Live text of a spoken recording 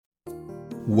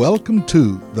Welcome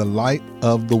to the light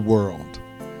of the world.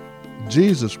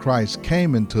 Jesus Christ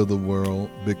came into the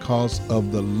world because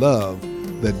of the love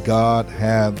that God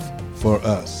had for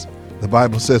us. The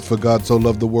Bible says, "For God so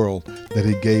loved the world that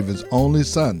he gave his only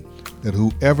Son, that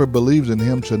whoever believes in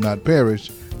him should not perish,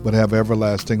 but have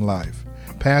everlasting life."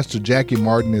 Pastor Jackie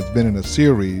Martin has been in a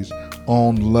series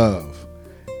on love.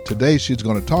 Today she's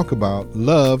going to talk about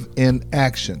love in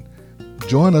action.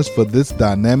 Join us for this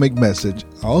dynamic message.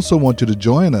 I also want you to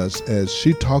join us as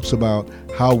she talks about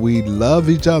how we love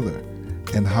each other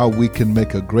and how we can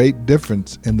make a great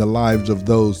difference in the lives of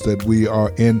those that we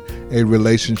are in a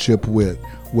relationship with,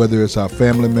 whether it's our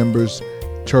family members,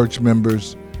 church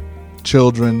members,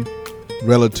 children,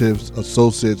 relatives,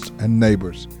 associates, and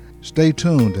neighbors. Stay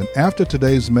tuned, and after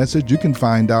today's message, you can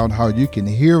find out how you can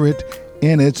hear it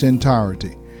in its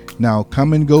entirety. Now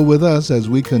come and go with us as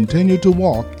we continue to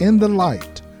walk in the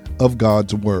light of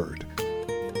God's Word.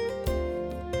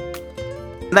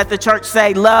 Let the church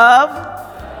say, love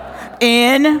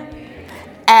in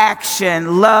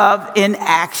action. Love in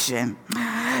action.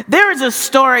 There is a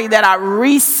story that I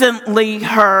recently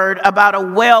heard about a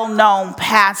well-known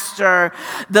pastor,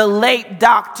 the late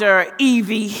Dr.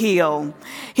 E.V. Hill.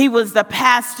 He was the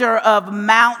pastor of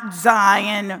Mount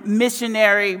Zion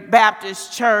Missionary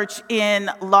Baptist Church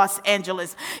in Los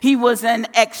Angeles. He was an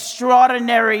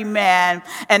extraordinary man,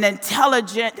 an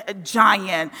intelligent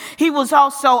giant. He was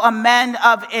also a man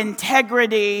of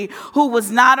integrity who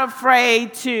was not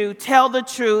afraid to tell the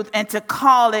truth and to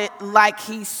call it like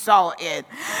he saw it.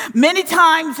 Many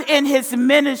times in his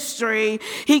ministry,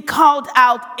 he called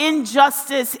out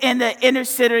injustice in the inner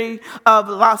city of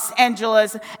Los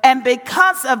Angeles, and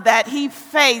because of that, he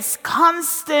faced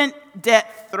constant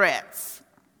death threats.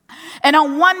 And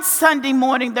on one Sunday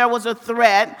morning, there was a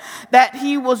threat that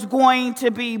he was going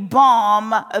to be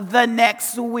bombed the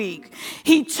next week.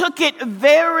 He took it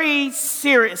very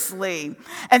seriously.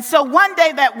 And so one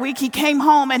day that week, he came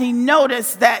home and he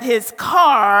noticed that his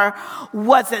car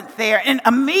wasn't there. And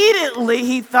immediately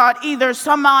he thought either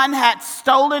someone had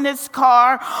stolen his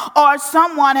car or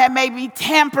someone had maybe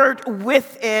tampered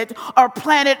with it or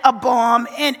planted a bomb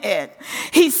in it.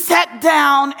 He sat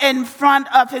down in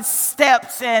front of his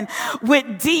steps and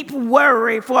with deep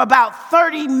worry for about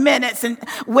 30 minutes and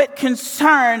with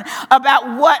concern about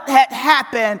what had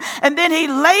happened. And then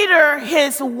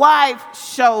his wife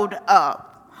showed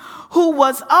up, who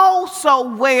was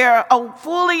also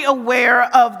fully aware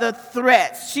of the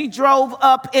threats. She drove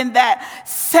up in that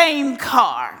same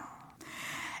car.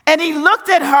 And he looked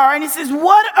at her and he says,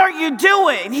 "What are you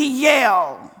doing?" He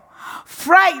yelled,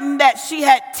 frightened that she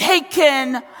had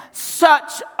taken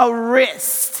such a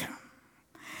risk.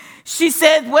 She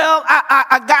said, "Well,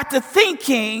 I got to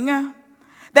thinking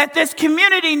that this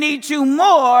community needs you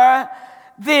more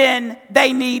than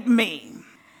they need me.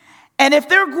 And if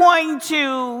they're going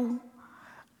to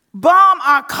bomb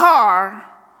our car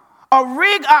or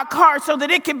rig our car so that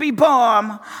it can be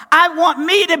bombed, I want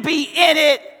me to be in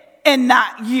it and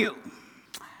not you."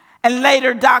 And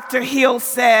later, Dr. Hill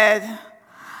said,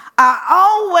 "I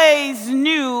always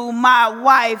knew my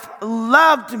wife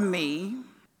loved me,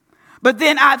 but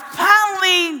then I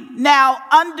finally now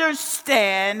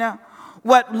understand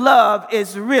what love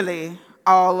is really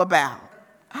all about."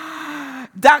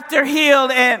 Dr. Hill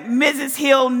and Mrs.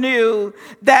 Hill knew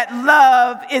that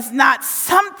love is not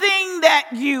something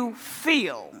that you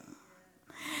feel.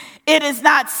 It is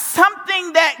not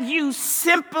something that you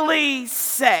simply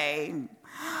say.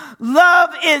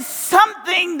 Love is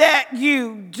something that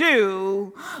you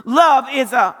do. Love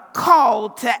is a call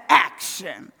to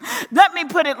action. Let me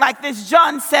put it like this.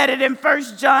 John said it in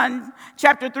 1 John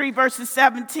chapter 3, verses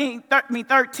 13.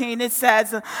 It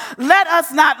says, "Let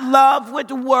us not love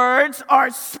with words or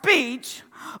speech,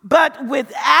 but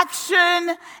with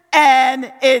action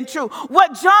and in truth."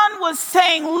 What John was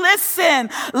saying,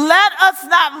 listen, let us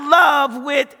not love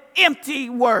with empty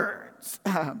words.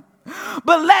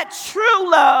 But let true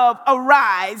love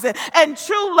arise, and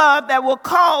true love that will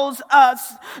cause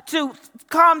us to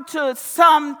come to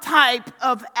some type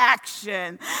of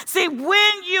action. See,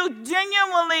 when you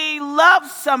genuinely love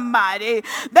somebody,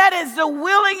 that is the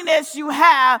willingness you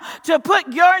have to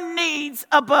put your needs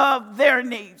above their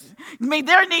needs.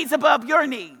 Their needs above your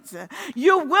needs.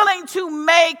 You're willing to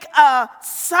make a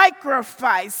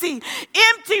sacrifice. See,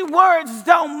 empty words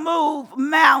don't move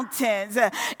mountains.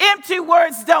 Empty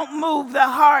words don't move the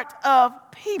heart of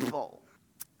people.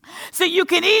 So you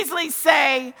can easily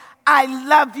say, "I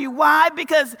love you." Why?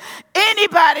 Because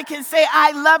anybody can say,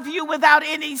 "I love you" without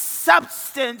any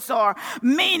substance or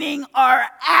meaning or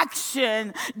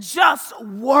action, just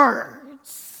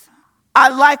words. I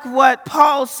like what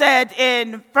Paul said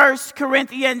in 1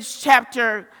 Corinthians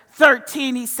chapter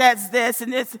 13. He says this,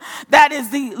 and that is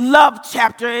the love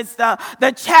chapter. It's the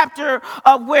chapter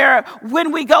of where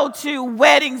when we go to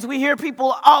weddings, we hear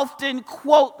people often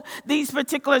quote these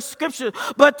particular scriptures.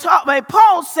 But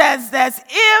Paul says this: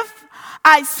 if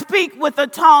I speak with the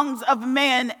tongues of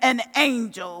men and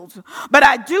angels, but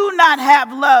I do not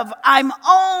have love, I'm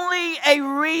only a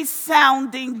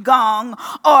resounding gong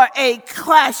or a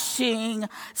clashing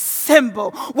cymbal.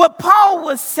 What Paul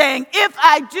was saying, if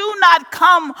I do not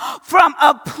come from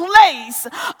a place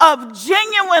of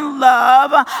genuine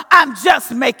love, I'm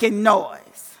just making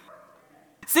noise.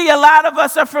 See, a lot of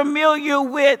us are familiar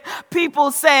with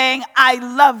people saying, I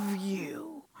love you.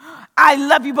 I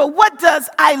love you. But what does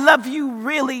I love you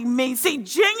really mean? See,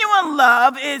 genuine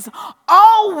love is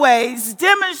always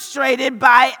demonstrated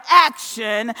by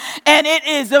action, and it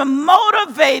is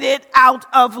motivated out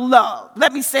of love.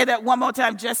 Let me say that one more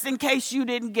time, just in case you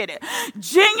didn't get it.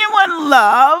 Genuine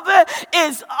love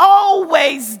is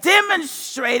always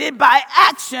demonstrated by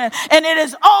action, and it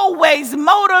is always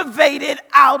motivated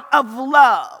out of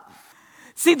love.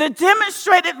 See, the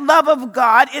demonstrated love of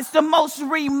God is the most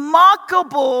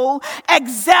remarkable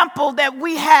example that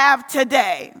we have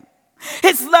today.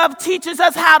 His love teaches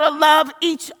us how to love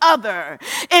each other.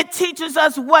 It teaches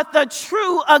us what the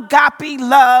true agape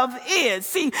love is.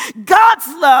 See, God's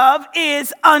love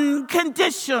is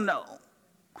unconditional.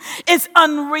 It's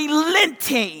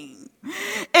unrelenting.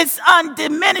 It's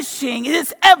undiminishing. It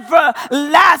is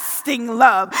everlasting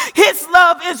love. His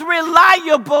love is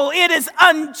reliable. It is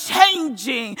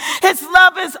unchanging. His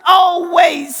love is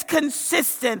always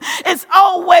consistent. It's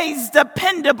always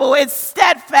dependable. It's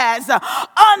steadfast,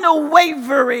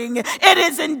 unwavering. It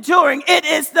is enduring. It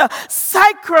is the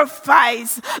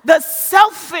sacrifice, the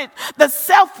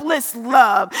selfless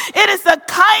love. It is the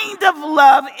kind of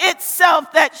love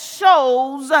itself that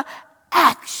shows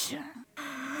action.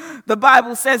 The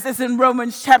Bible says this in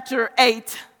Romans chapter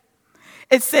 8.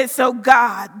 It says, so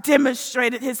God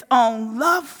demonstrated his own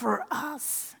love for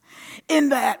us in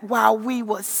that while we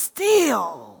were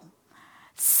still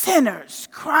sinners,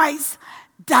 Christ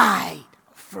died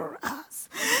for us.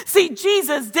 See,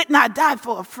 Jesus did not die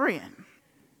for a friend,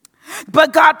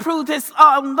 but God proved his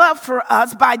own love for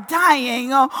us by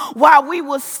dying while we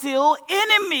were still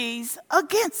enemies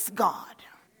against God.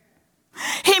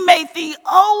 He made the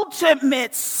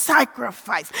ultimate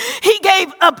sacrifice. He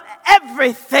gave up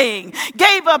everything,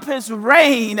 gave up his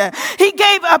reign. He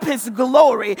gave up his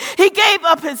glory. He gave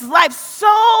up his life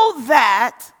so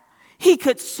that he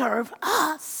could serve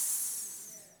us.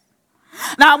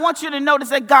 Now, I want you to notice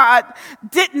that God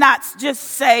did not just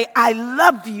say, I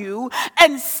love you.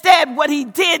 Instead, what he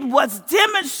did was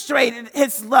demonstrated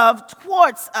his love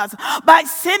towards us by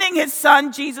sending his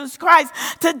son, Jesus Christ,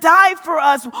 to die for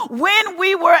us when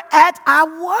we were at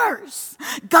our worst.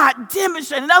 God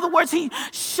demonstrated. In other words, he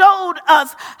showed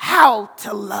us how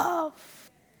to love.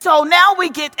 So now we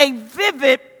get a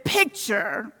vivid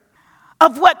picture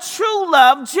of what true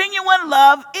love, genuine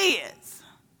love is.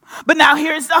 But now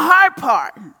here's the hard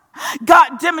part.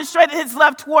 God demonstrated his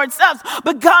love towards us,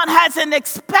 but God has an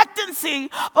expectation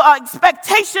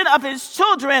of his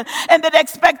children, and that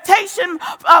expectation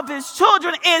of his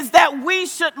children is that we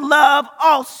should love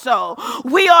also.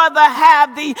 We are to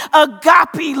have the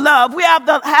agape love. We have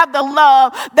the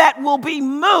love that will be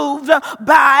moved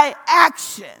by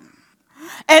action.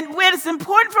 And it's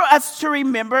important for us to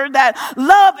remember that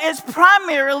love is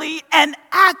primarily an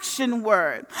action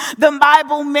word. The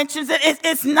Bible mentions that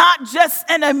it's not just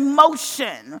an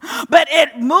emotion, but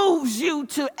it moves you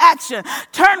to action.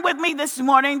 Turn with me this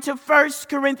morning to 1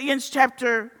 Corinthians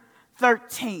chapter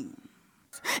 13.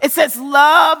 It says,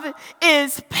 love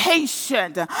is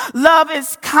patient. Love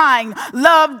is kind.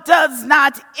 Love does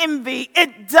not envy.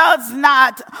 It does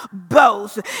not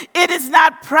boast. It is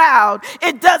not proud.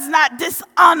 It does not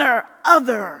dishonor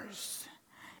others.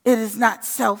 It is not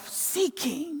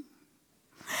self-seeking.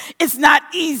 It's not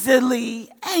easily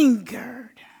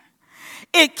angered.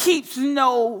 It keeps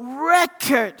no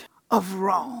record of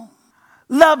wrong.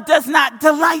 Love does not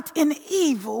delight in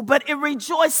evil, but it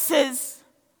rejoices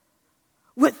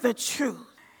with the truth.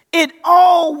 It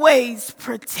always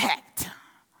protects.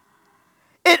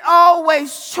 It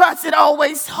always trusts. It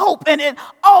always hopes. And it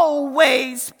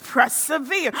always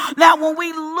perseveres. Now, when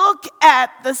we look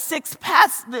at the sixth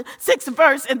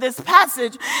verse in this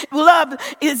passage, love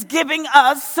is giving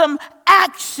us some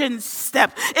action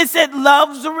steps. It said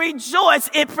loves rejoice.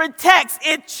 It protects.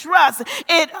 It trusts.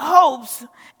 It hopes.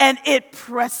 And it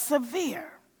perseveres.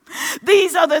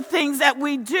 These are the things that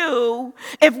we do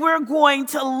if we're going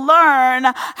to learn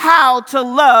how to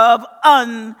love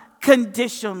unconditionally.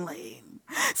 unconditionally.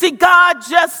 See, God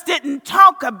just didn't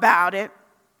talk about it.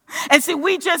 And see,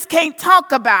 we just can't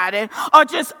talk about it or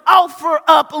just offer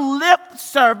up lip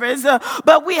service,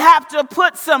 but we have to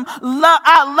put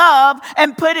our love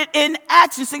and put it in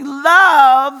action. See,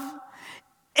 love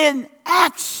in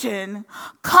action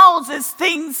causes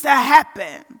things to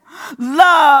happen.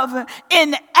 Love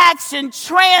in action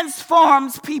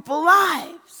transforms people's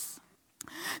lives.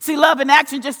 See, love in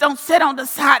action just don't sit on the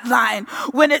sideline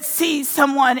when it sees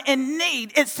someone in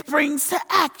need. It springs to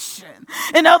action.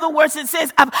 In other words, it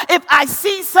says, if I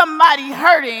see somebody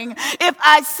hurting, if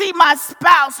I see my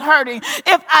spouse hurting,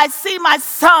 if I see my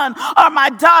son or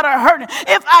my daughter hurting,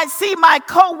 if I see my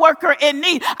coworker in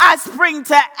need, I spring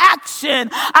to action.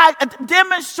 I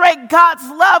demonstrate God's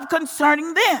love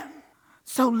concerning them.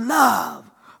 So love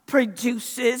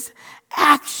produces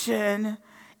action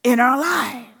in our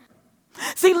lives.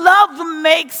 See, love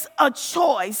makes a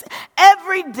choice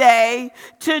every day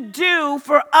to do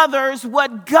for others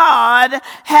what God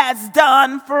has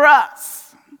done for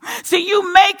us. See,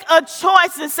 you make a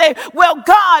choice to say, well,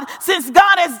 God, since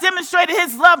God has demonstrated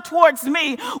his love towards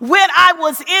me when I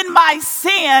was in my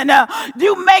sin,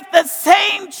 you make the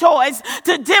same choice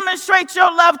to demonstrate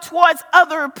your love towards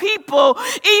other people,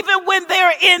 even when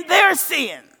they're in their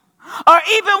sin. Or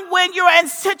even when you're in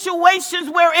situations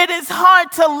where it is hard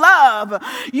to love,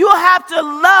 you have to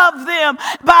love them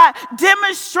by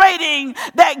demonstrating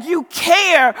that you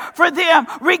care for them,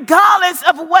 regardless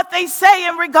of what they say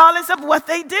and regardless of what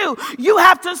they do. You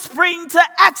have to spring to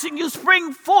action. You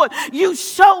spring forward. You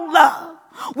show love.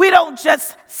 We don't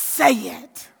just say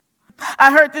it.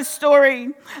 I heard this story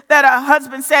that a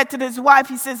husband said to his wife.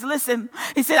 He says, listen,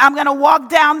 he said, I'm going to walk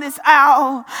down this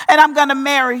aisle and I'm going to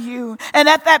marry you. And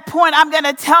at that point, I'm going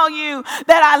to tell you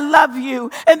that I love you.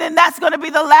 And then that's going to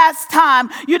be the last time.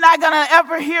 You're not going to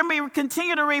ever hear me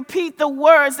continue to repeat the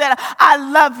words that I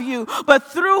love you. But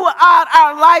throughout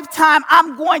our lifetime,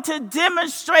 I'm going to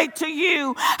demonstrate to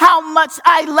you how much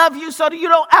I love you so that you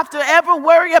don't have to ever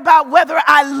worry about whether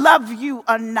I love you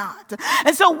or not.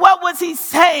 And so what was he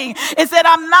saying? Is that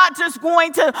I'm not just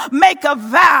going to make a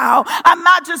vow. I'm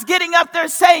not just getting up there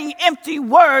saying empty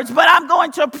words, but I'm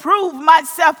going to prove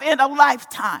myself in a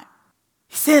lifetime.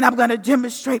 He said, I'm going to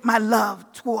demonstrate my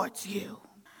love towards you.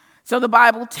 So the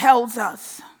Bible tells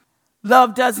us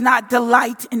love does not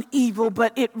delight in evil,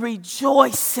 but it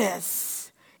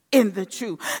rejoices in the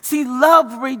truth. See,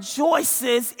 love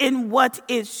rejoices in what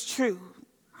is true.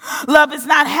 Love is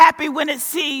not happy when it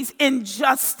sees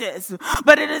injustice,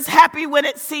 but it is happy when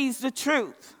it sees the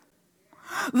truth.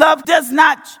 Love does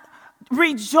not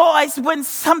rejoice when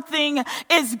something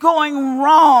is going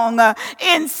wrong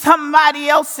in somebody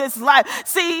else's life.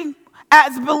 See,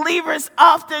 as believers,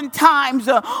 oftentimes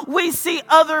we see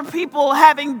other people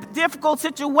having difficult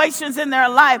situations in their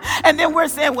life, and then we're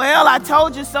saying, well, I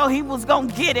told you so, he was going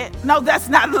to get it. No, that's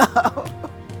not love.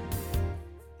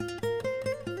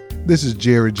 This is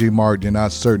Jerry G. Martin, and I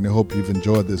certainly hope you've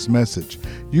enjoyed this message.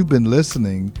 You've been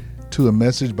listening to a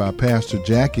message by Pastor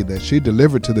Jackie that she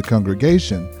delivered to the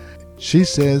congregation. She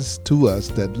says to us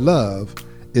that love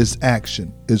is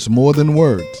action. It's more than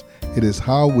words. It is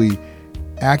how we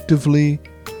actively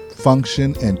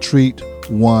function and treat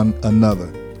one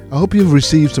another. I hope you've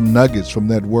received some nuggets from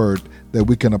that word that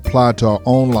we can apply to our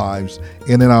own lives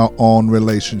and in our own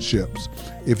relationships.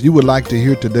 If you would like to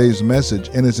hear today's message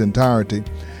in its entirety,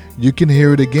 you can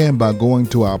hear it again by going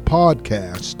to our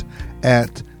podcast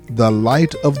at The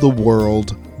Light of the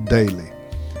World Daily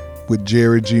with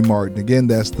Jerry G. Martin. Again,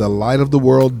 that's The Light of the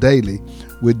World Daily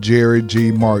with Jerry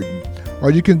G. Martin.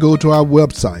 Or you can go to our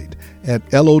website at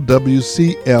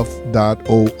lowcf.org.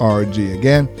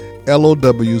 Again,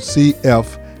 lowcf.org.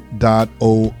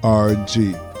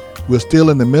 We're still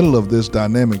in the middle of this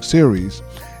dynamic series,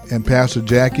 and Pastor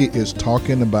Jackie is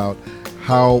talking about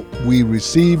how we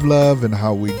receive love and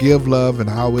how we give love and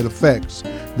how it affects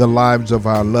the lives of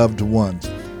our loved ones.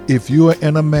 If you are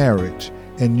in a marriage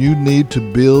and you need to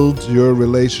build your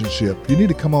relationship, you need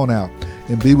to come on out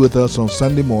and be with us on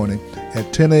Sunday morning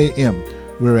at 10 a.m.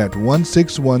 We're at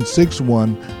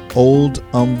 16161 Old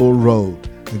Humble Road.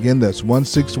 Again, that's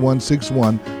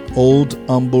 16161 Old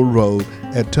Humble Road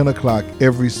at 10 o'clock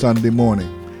every Sunday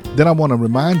morning. Then I want to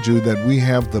remind you that we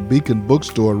have the Beacon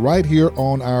Bookstore right here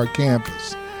on our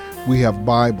campus. We have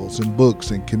Bibles and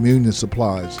books and communion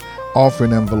supplies,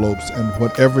 offering envelopes, and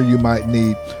whatever you might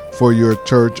need for your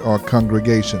church or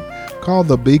congregation. Call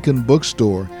the Beacon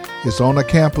Bookstore. It's on the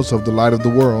campus of the Light of the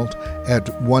World at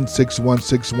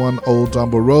 16161 Old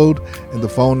Humble Road, and the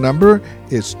phone number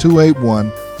is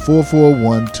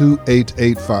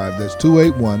 281-441-2885. That's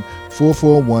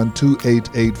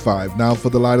 281-441-2885. Now for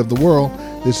the Light of the World,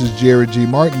 This is Jerry G.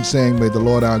 Martin saying, may the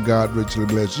Lord our God richly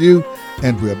bless you,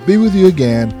 and we'll be with you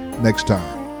again next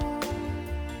time.